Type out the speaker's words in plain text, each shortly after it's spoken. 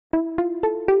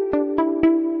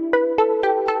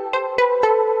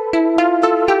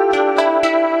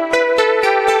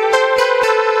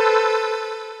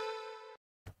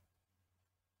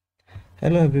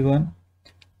Hello everyone,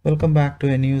 welcome back to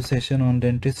a new session on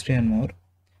dentistry and more.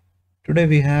 Today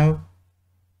we have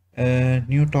a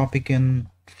new topic in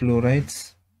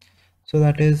fluorides. So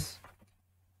that is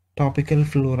topical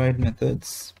fluoride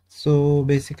methods. So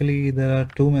basically there are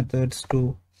two methods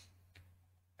to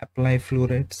apply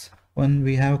fluorides. One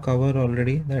we have covered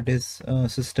already, that is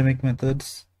systemic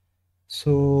methods.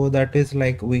 So that is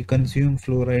like we consume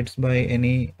fluorides by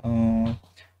any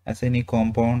as any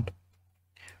compound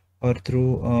or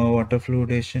through water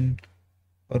fluoridation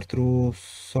or through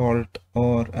salt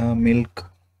or milk,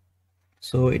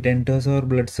 so it enters our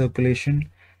blood circulation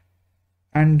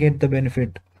and get the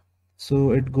benefit.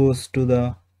 So it goes to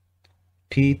the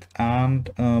teeth and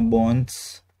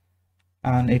bones,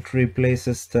 and it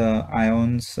replaces the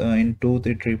ions in tooth.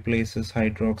 It replaces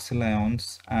hydroxyl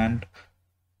ions and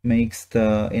makes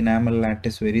the enamel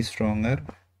lattice very stronger,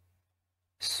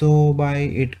 so by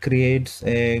it creates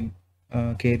a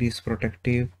caries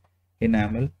protective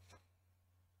enamel.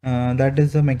 That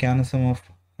is the mechanism of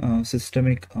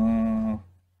systemic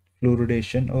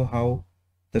fluoridation, or how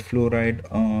the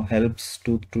fluoride helps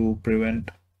to prevent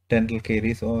dental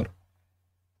caries or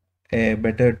a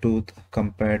better tooth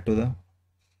compared to the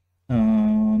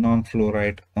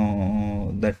non-fluoride,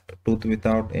 that tooth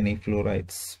without any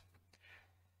fluorides.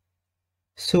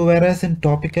 So whereas in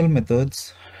topical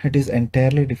methods it is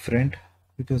entirely different,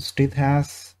 because teeth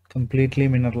has completely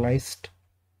mineralized,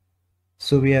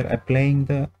 so we are applying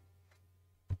the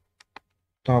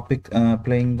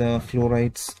applying the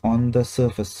fluorides on the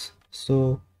surface.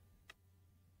 So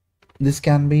this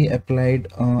can be applied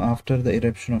after the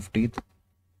eruption of teeth,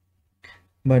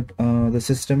 but the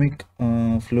systemic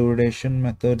fluoridation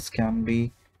methods can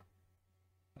be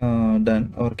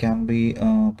done or can be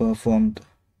performed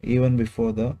even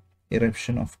before the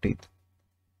eruption of teeth.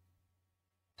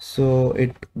 So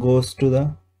it goes to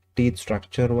the teeth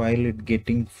structure while it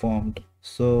getting formed.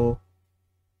 So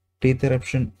teeth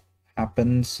eruption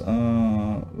happens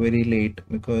very late,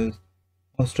 because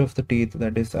most of the teeth,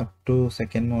 that is up to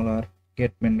second molar,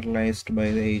 get mineralized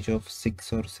by the age of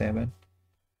 6 or 7,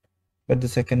 but the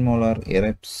second molar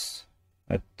erupts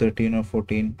at 13 or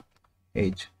 14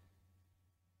 age.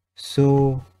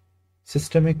 So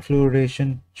systemic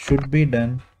fluoridation should be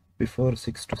done before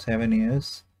 6 to 7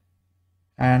 years,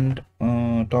 and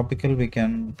topical we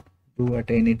can do at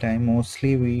any time.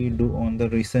 Mostly we do on the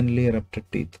recently erupted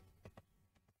teeth.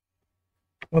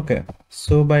 Okay,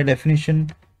 so by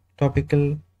definition,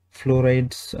 topical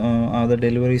fluorides are the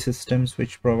delivery systems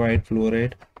which provide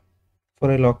fluoride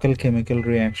for a local chemical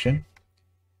reaction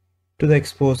to the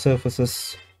exposed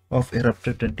surfaces of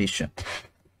erupted dentition.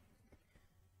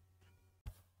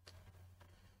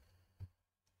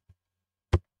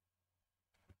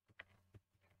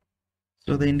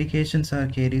 So the indications are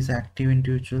caries active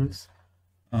individuals,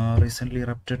 recently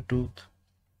erupted tooth,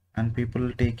 and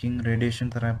people taking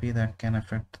radiation therapy that can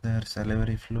affect their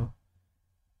salivary flow,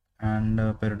 and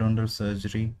periodontal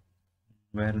surgery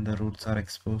where the roots are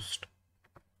exposed.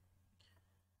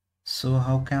 So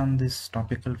how can these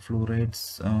topical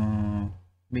fluorides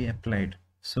be applied?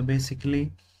 So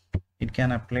basically it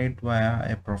can applied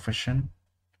via a profession,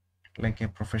 like a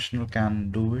professional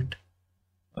can do it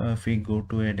if we go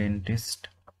to a dentist,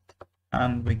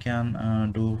 and we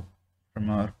can do from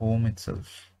our home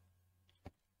itself.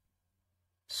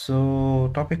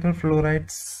 So topical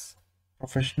fluorides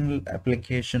professional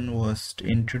application was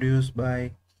introduced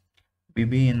by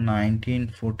BB in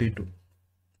 1942.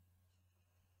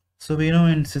 So we know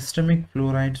in systemic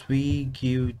fluorides we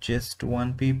give just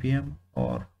 1 ppm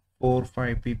or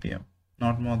 4-5 ppm,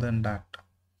 not more than that.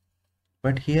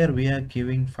 But here we are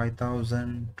giving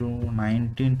 5000 to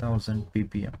 19,000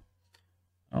 ppm,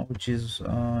 which is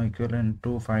equivalent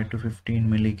to 5 to 15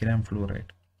 milligram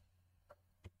fluoride.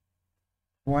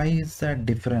 Why is that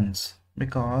difference?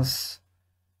 Because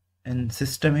in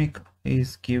systemic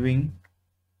is giving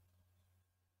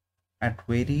at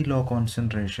very low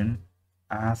concentration,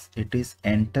 as it is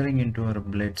entering into our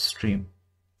bloodstream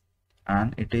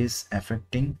and it is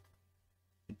affecting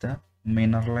the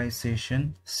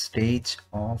mineralization stage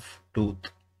of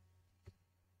tooth.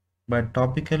 But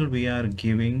topical we are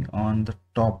giving on the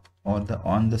top or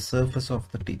on the surface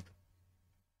of the teeth,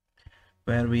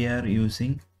 where we are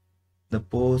using the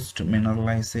post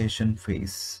mineralization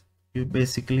phase.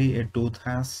 Basically a tooth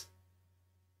has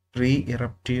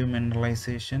pre-eruptive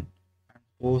mineralization and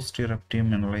post-eruptive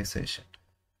mineralization.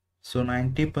 So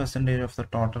 90% of the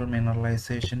total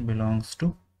mineralization belongs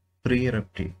to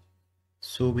pre-eruptive.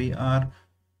 So we are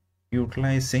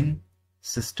utilizing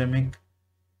systemic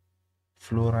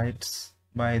fluorides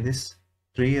by this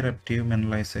pre-eruptive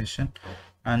mineralization,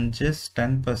 and just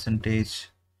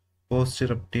 10%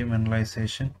 post-eruptive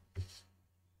mineralization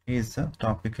is the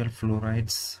topical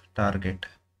fluorides target.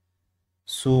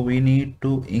 So we need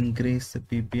to increase the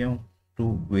ppm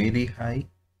to very high,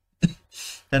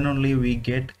 then only we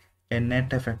get a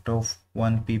net effect of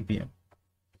 1 ppm,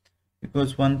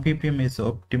 because 1 ppm is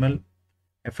optimal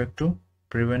effect to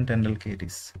prevent dental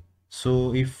caries.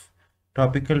 So if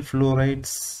topical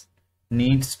fluorides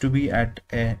needs to be at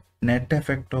a net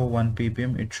effect of 1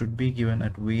 ppm, it should be given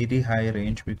at very high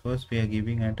range, because we are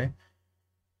giving at a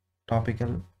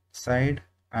topical side,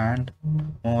 and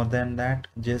more than that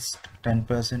just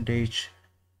 10%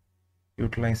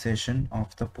 utilization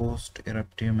of the post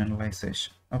eruptive mineralization.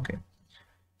 Okay,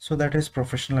 so that is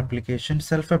professional application.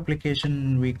 Self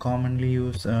application, we commonly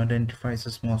use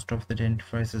dentifrices. Most of the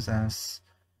dentifrices as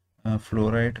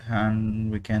fluoride,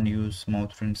 and we can use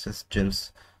mouth rinses,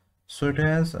 gels. So it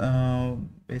has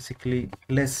basically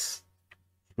less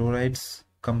fluorides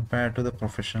compared to the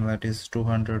professional, that is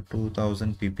 200 to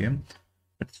 1000 ppm,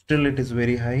 but still it is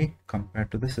very high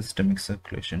compared to the systemic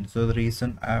circulation. So the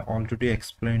reason I already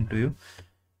explained to you,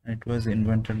 it was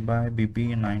invented by BB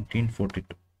in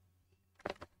 1942.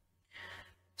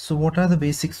 So what are the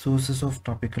basic sources of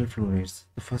topical fluorides?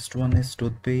 The first one is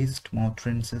toothpaste, mouth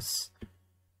rinses,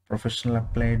 professional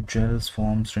applied gels,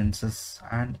 foams, rinses,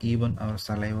 and even our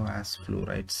saliva as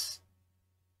fluorides.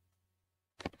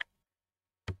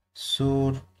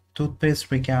 So toothpaste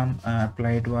we can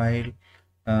apply it while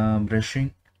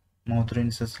brushing. Mouth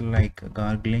rinses like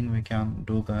gargling, we can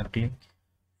do gargling.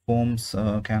 Foams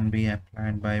can be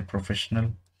applied by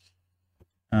professional.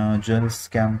 Gels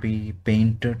can be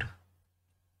painted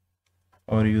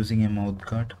or using a mouth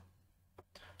guard.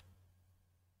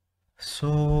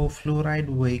 So fluoride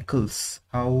vehicles,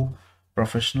 how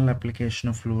professional application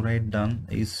of fluoride done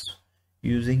is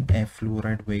using a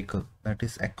fluoride vehicle, that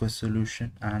is aqueous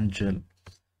solution and gel.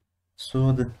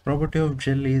 So the property of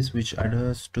gel is which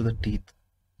adheres to the teeth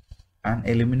and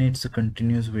eliminates the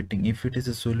continuous wetting. If it is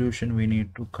a solution, we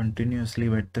need to continuously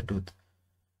wet the tooth,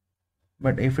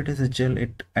 but if it is a gel,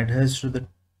 it adheres to the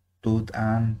tooth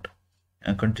and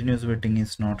continuous wetting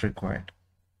is not required.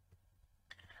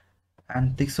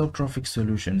 And thixotrophic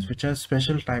solutions, which are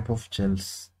special type of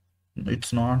gels.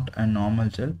 It's not a normal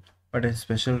gel, but a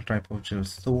special type of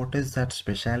gels. So what is that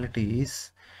specialty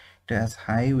is, it has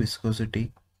high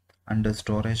viscosity under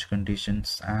storage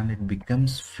conditions, and it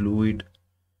becomes fluid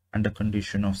under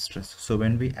condition of stress. So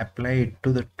when we apply it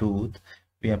to the tooth,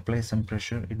 we apply some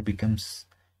pressure, it becomes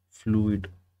fluid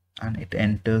and it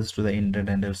enters to the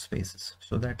interdental spaces.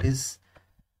 So that is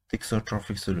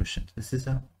thixotrophic solution. This is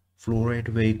a fluoride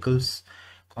vehicles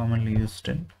commonly used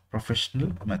in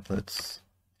professional methods.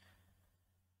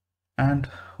 And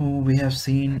we have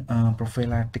seen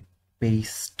prophylactic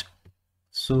paste.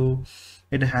 So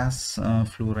it has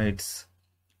fluorides.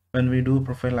 When we do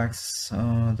prophylaxis,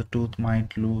 the tooth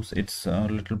might lose its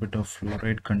little bit of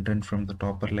fluoride content from the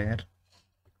topper layer.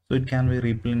 So it can be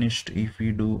replenished if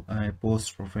we do a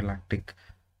post-prophylactic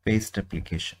paste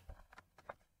application.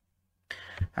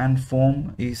 And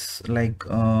foam is like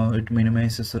it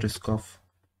minimizes the risk of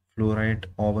fluoride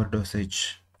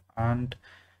overdosage and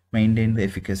maintain the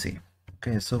efficacy.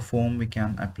 Okay, so foam we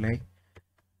can apply.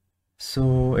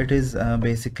 So it is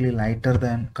basically lighter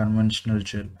than conventional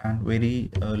gel, and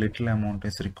very little amount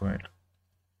is required.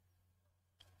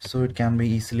 So it can be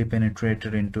easily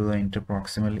penetrated into the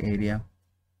interproximal area,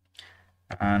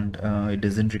 and it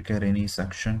doesn't require any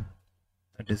suction.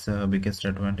 That is the biggest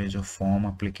advantage of foam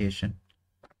application.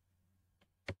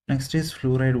 Next is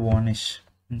fluoride varnish.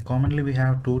 Commonly we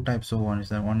have two types of varnish.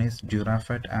 One is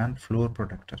Durafet and Fluor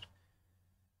Protector.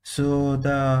 So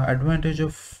the advantage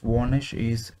of varnish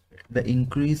is the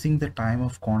increasing the time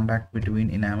of contact between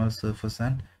enamel surface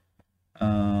and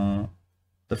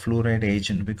the fluoride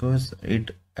agent, because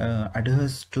it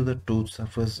adheres to the tooth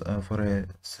surface for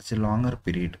such a longer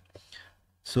period.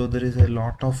 So there is a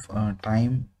lot of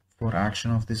time for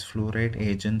action of these fluoride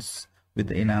agents with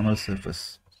the enamel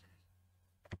surface.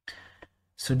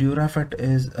 So Durafet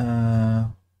is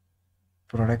a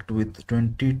product with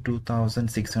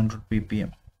 22,600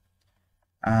 ppm,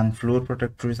 and Fluor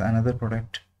Protector is another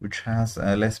product which has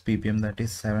less ppm, that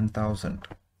is 7,000.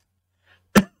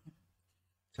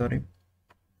 Sorry.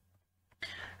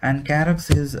 And Carox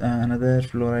is another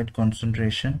fluoride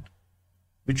concentration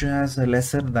which has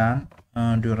lesser than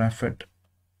Durafet,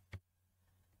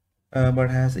 but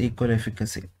has equal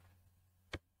efficacy,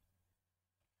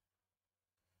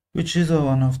 which is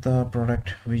one of the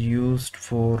product we used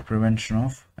for prevention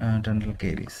of dental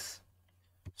caries.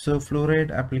 So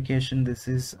fluoride application, this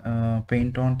is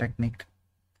paint on technique.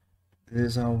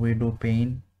 This is how we do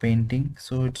painting.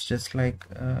 So it's just like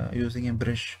using a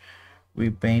brush we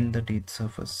paint the teeth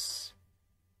surface.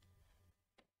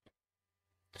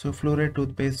 So fluoride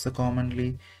toothpaste, the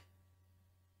commonly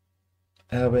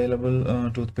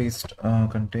available toothpaste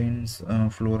contains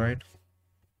fluoride.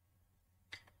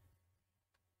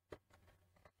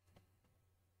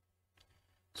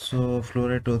 So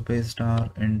fluoride toothpaste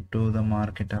are into the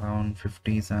market around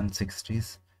 50s and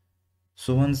 60s.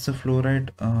 So once the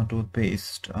fluoride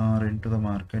toothpaste are into the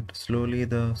market, slowly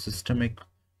the systemic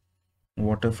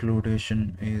water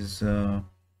fluoridation is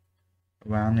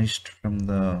vanished from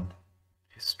the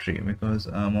history, because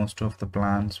most of the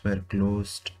plants were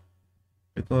closed,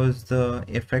 because the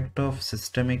effect of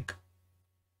systemic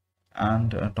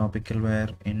and topical were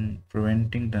in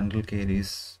preventing dental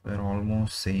caries were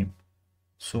almost same.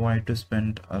 So I had to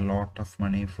spend a lot of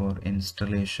money for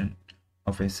installation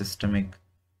of a systemic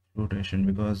fluoridation,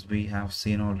 because we have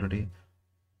seen already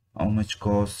how much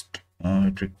cost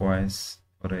it requires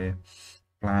for a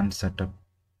plant setup.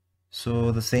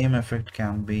 So the same effect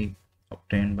can be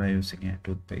obtained by using a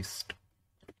toothpaste.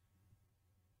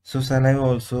 So saliva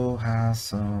also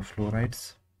has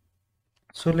fluorides.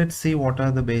 So let's see what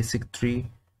are the basic three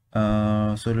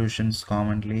solutions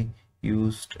commonly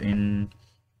used in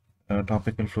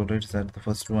topical fluorides. That the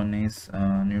first one is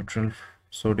neutral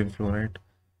sodium fluoride,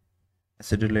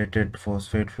 acidulated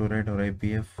phosphate fluoride or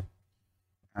APF,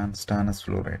 and stannous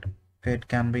fluoride. Okay, it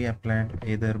can be applied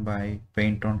either by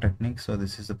paint on technique. So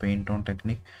this is the paint on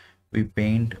technique. We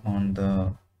paint on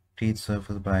the teeth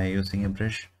surface by using a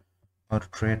brush, or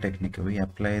tray technique. We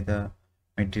apply the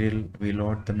material, we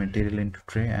load the material into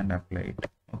tray and apply it.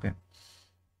 Okay.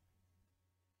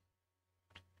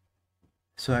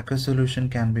 So aqueous solution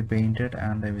can be painted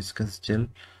and a viscous gel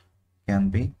can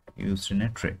be used in a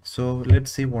tray. So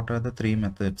let's see what are the three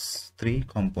methods, three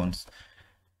compounds.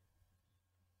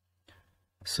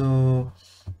 So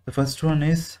the first one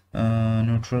is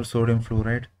neutral sodium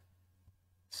fluoride.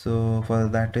 So for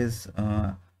that is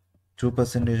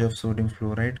 2% of sodium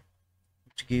fluoride,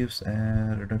 which gives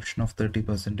a reduction of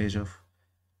 30% of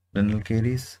dental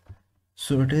caries.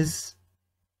 So it is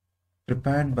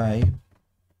prepared by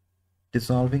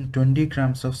dissolving 20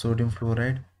 grams of sodium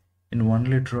fluoride in 1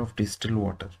 liter of distilled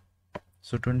water.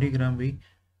 So 20 gram we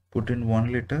put in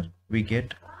 1 liter, we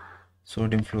get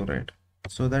sodium fluoride.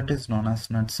 So that is known as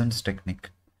Knutson's technique.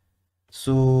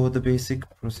 So the basic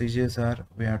procedures are,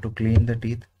 we have to clean the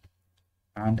teeth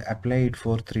and apply it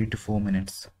for 3 to 4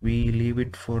 minutes. We leave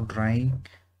it for drying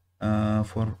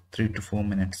for 3 to 4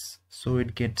 minutes, so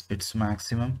it gets its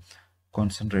maximum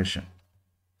concentration.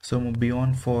 So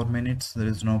beyond 4 minutes there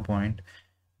is no point,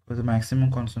 because the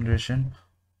maximum concentration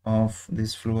of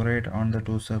this fluoride on the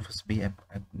tooth surface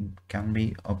can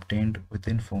be obtained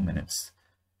within 4 minutes.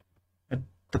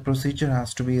 The procedure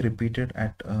has to be repeated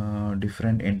at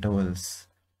different intervals.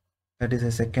 That is,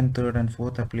 a second, third and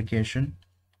fourth application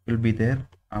will be there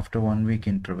after 1 week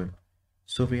interval.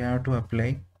 So we have to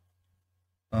apply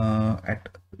at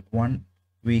 1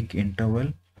 week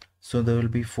interval. So there will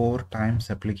be 4 times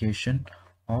application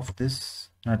of this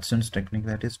Knutson's technique,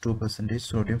 that is 2%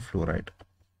 sodium fluoride.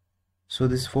 So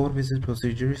this 4 visit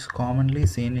procedure is commonly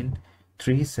seen in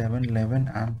 3, 7, 11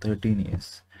 and 13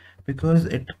 years, because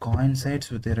it coincides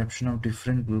with the eruption of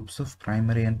different groups of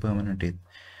primary and permanent teeth.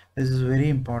 This is very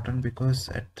important, because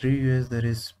at 3 years there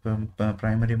is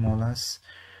primary molars,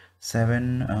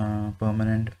 7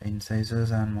 permanent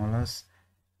incisors and molars,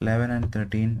 11 and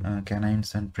 13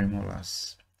 canines and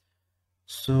premolars.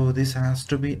 So this has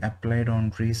to be applied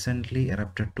on recently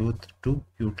erupted tooth to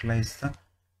utilize the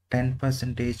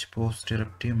 10%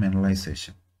 post-eruptive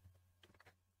mineralization.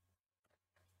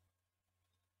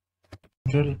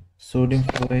 Sodium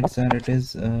fluorides, and it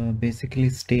is basically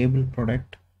stable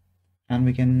product, and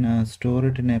we can store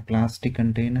it in a plastic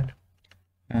container.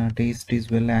 Taste is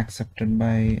well accepted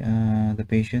by the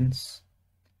patients,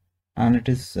 and it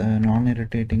is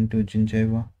non-irritating to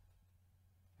gingiva.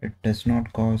 It does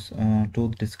not cause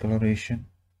tooth discoloration.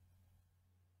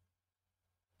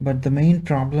 But the main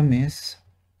problem is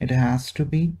it has to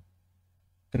be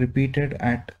repeated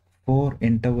at 4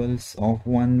 intervals of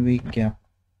 1 week gap.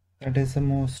 That is the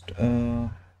most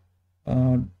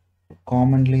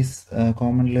commonly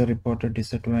reported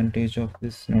disadvantage of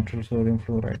this neutral sodium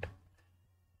fluoride,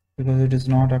 because it is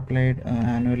not applied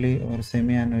annually or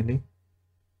semi-annually.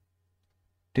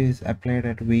 It is applied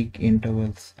at week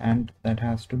intervals, and that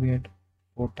has to be at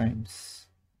 4 times.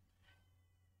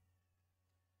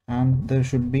 And there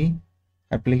should be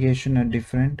application at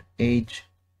different age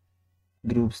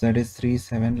groups, that is 3,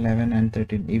 7, 11 and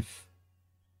 13. If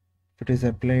it is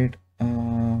applied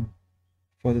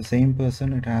for the same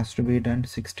person, it has to be done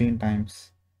 16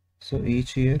 times. So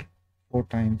each year 4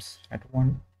 times at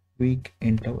 1 week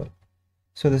interval.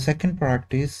 So the second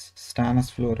product is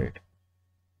stannous fluoride.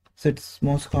 So it's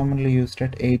most commonly used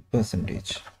at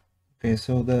 8%. Okay,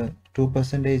 so the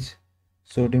 2%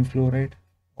 sodium fluoride,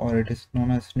 or it is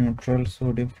known as neutral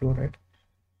sodium fluoride.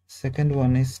 Second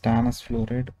one is stannous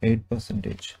fluoride,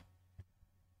 8%.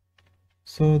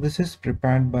 So this is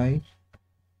prepared by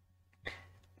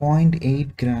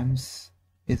 0.8 grams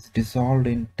is dissolved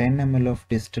in 10 ml of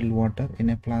distilled water in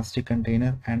a plastic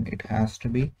container, and it has to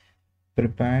be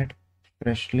prepared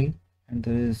freshly, and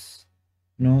there is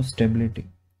no stability.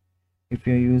 If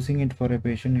you are using it for a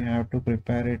patient, you have to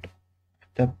prepare it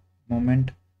at the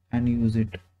moment and use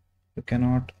it. You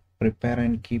cannot prepare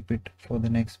and keep it for the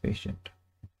next patient.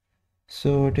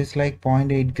 So it is like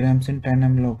 0.8 grams in 10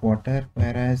 ml of water,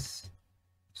 whereas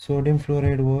sodium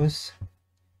fluoride was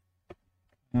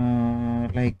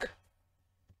like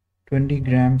 20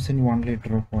 grams in 1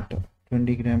 liter of water.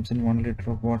 20 grams in 1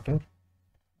 liter of water,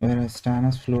 whereas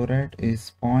stannous fluoride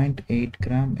is 0.8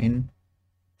 gram in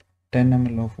 10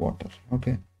 ml of water.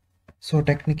 Okay, so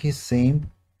technique is same.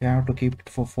 You have to keep it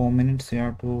for 4 minutes. You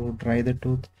have to dry the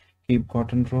tooth, keep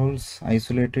cotton rolls,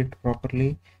 isolate it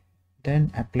properly,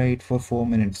 then apply it for 4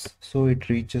 minutes so it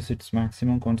reaches its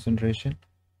maximum concentration,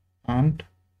 and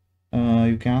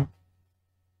you can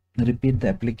repeat the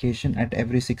application at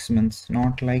every 6 months,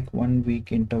 not like 1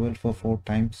 week interval for 4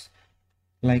 times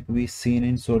like we seen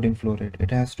in sodium fluoride.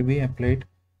 It has to be applied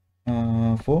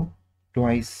for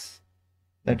twice,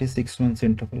 that is 6 months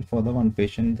interval for the one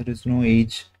patient. There is no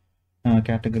age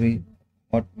category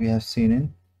what we have seen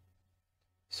in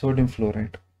sodium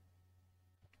fluoride.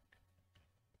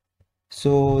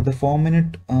 So the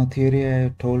 4-minute theory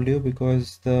I told you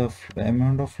because the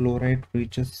amount of fluoride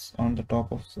reaches on the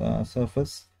top of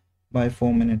surface by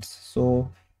 4 minutes.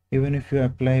 So even if you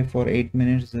apply for 8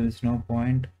 minutes, there is no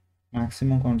point.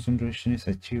 Maximum concentration is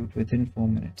achieved within 4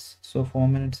 minutes. So 4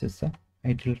 minutes is the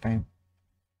ideal time.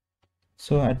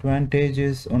 So advantage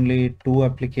is only 2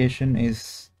 application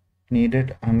is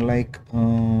needed, unlike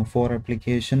 4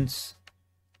 applications.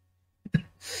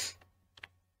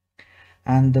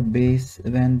 And the base,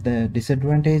 when the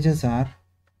disadvantages are,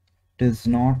 it is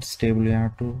not stable. You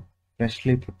have to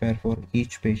freshly prepare for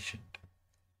each patient,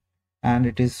 and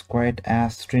it is quite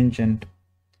astringent,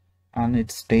 and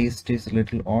its taste is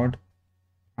little odd,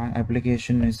 and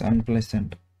application is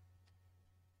unpleasant.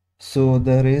 So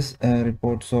there is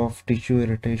reports of tissue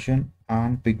irritation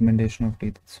and pigmentation of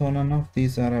teeth. So none of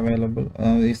these are available.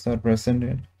 These are present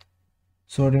in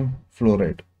sodium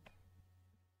fluoride.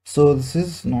 So this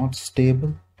is not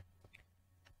stable,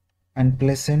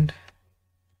 unpleasant,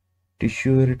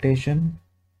 tissue irritation,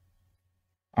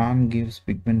 and gives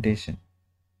pigmentation.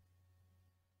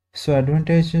 So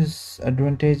advantages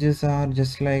are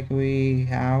just like we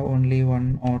have only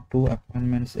 1 or 2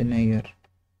 appointments in a year.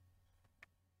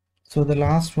 So the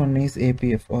last one is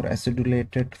APF, or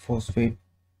acidulated phosphate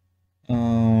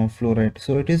fluoride.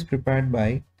 So it is prepared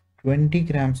by 20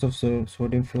 grams of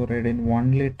sodium fluoride in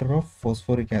 1 liter of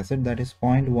phosphoric acid, that is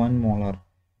 0.1 molar.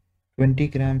 20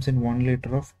 grams in 1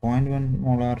 liter of 0.1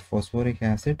 molar phosphoric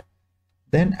acid,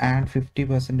 then add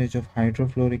 50% of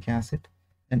hydrofluoric acid,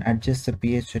 then adjust the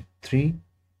pH at 3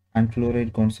 and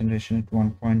fluoride concentration at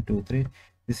 1.23.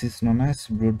 This is known as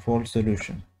Brudevold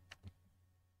solution.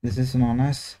 This is known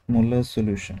as MUHLER'S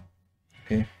solution.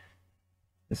 Okay,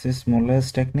 this is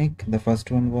MUHLER'S technique. The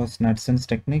first one was Knutson's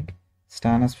technique.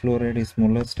 Stannous fluoride is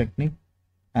MUHLER'S technique,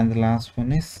 and the last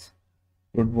one is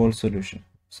Brudevold solution.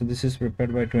 So this is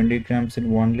prepared by 20 grams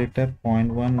in 1 liter,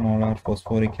 0.1 molar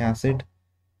phosphoric acid,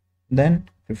 then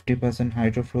 50%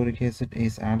 hydrofluoric acid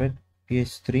is added,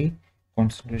 pH 3,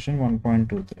 concentration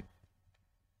 1.23.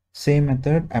 Same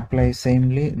method, apply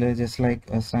samely, just like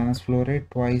a stannous fluoride,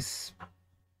 twice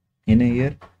in a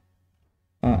year,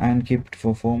 and keep it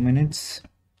for 4 minutes.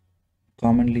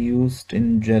 Commonly used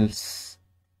in gels.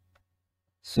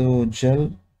 So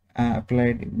gel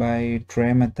applied by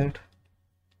tray method.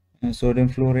 Sodium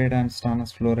fluoride and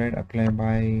stannous fluoride applied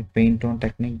by paint on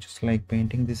technique, just like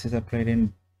painting. This is applied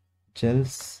in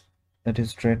gels, that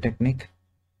is tray technique.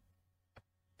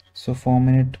 So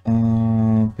 4-minute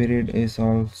period is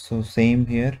also same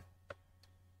here.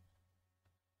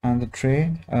 And the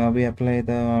tray, we apply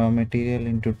the material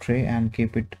into tray and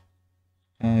keep it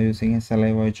using a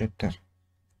saliva ejector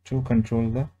to control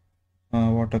the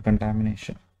water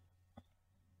contamination.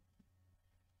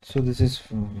 So this is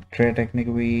tray technique.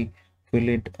 We fill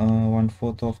it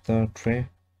 1/4 of the tray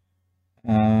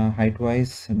height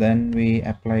wise, then we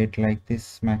apply it like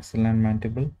this, maxilla and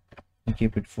mandible, and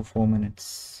keep it for 4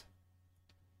 minutes.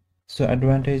 So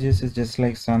advantages is just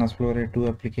like stannous fluoride, 2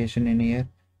 application in a year,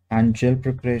 and gel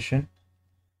preparation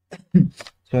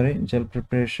gel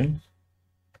preparation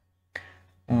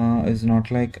is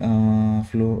not like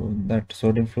that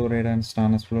sodium fluoride and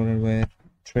stannous fluoride where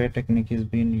tray technique is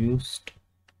being used,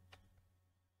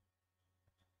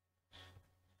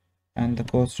 and the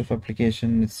cost of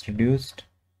application is reduced.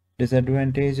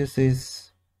 Disadvantages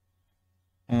is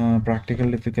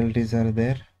practical difficulties are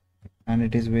there, and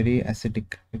it is very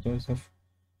acidic because of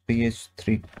pH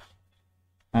 3,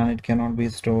 and it cannot be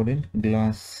stored in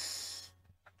glass.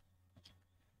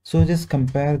 So just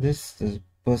compare this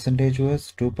percentage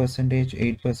was 2%,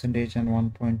 8%, and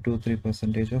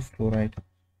 1.23% of fluoride.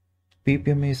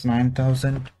 ppm is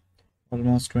 9,000,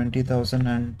 almost 20,000,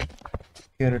 and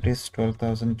here it is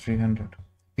 12,300.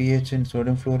 pH in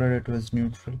sodium fluoride, it was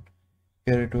neutral.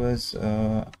 Here it was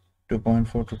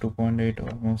 2.4 to 2.8,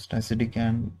 almost acidic,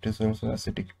 and it is also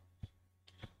acidic.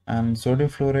 And sodium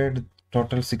fluoride,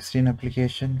 total 16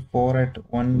 application, 4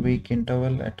 at 1 week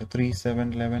interval at 3,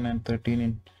 7, 11, and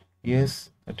 13 years.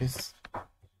 That is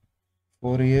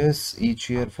 4 years each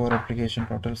year, 4 application,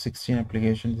 total 16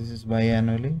 application. This is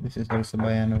biannually. This is also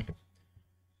biannually.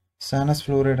 Stannous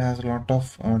fluoride has a lot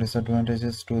of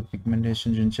disadvantages: tooth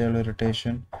pigmentation, gingival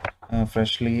irritation,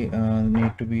 freshly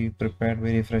need to be prepared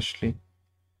very freshly,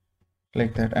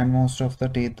 like that. And most of the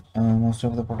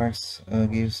products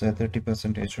gives a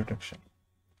 30% reduction.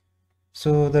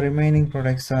 So the remaining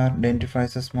products are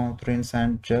dentifrices, mouth rinse,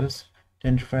 and gels.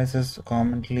 Dentifrices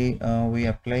commonly we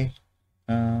apply.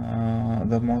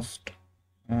 The most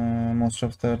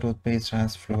of the toothpaste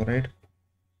has fluoride.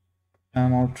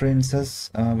 Mouth rinses,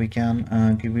 we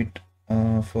can give it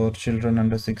for children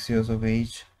under 6 years of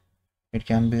age. It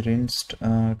can be rinsed.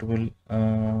 It will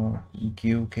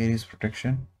give caries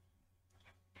protection.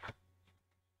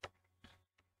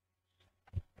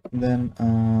 Then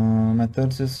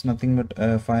methods is nothing but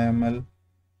 5 ml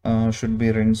should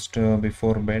be rinsed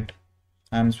before bed,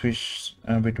 and swish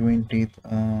between teeth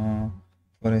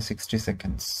for 60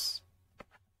 seconds.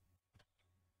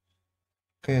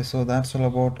 Okay, so that's all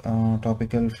about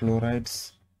topical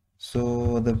fluorides.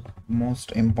 So the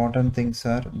most important things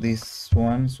are this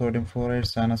one: sodium fluoride,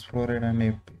 stannous fluoride,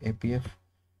 and APF.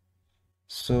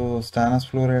 So stannous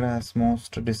fluoride has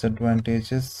most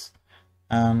disadvantages,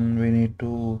 and we need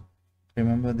to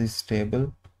remember this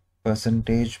table: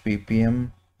 percentage,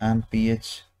 ppm, and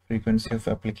pH, frequency of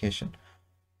application.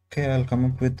 Okay, I'll come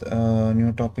up with a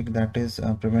new topic, that is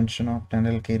prevention of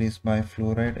dental caries by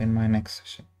fluoride, in my next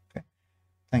session. Okay,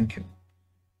 thank you.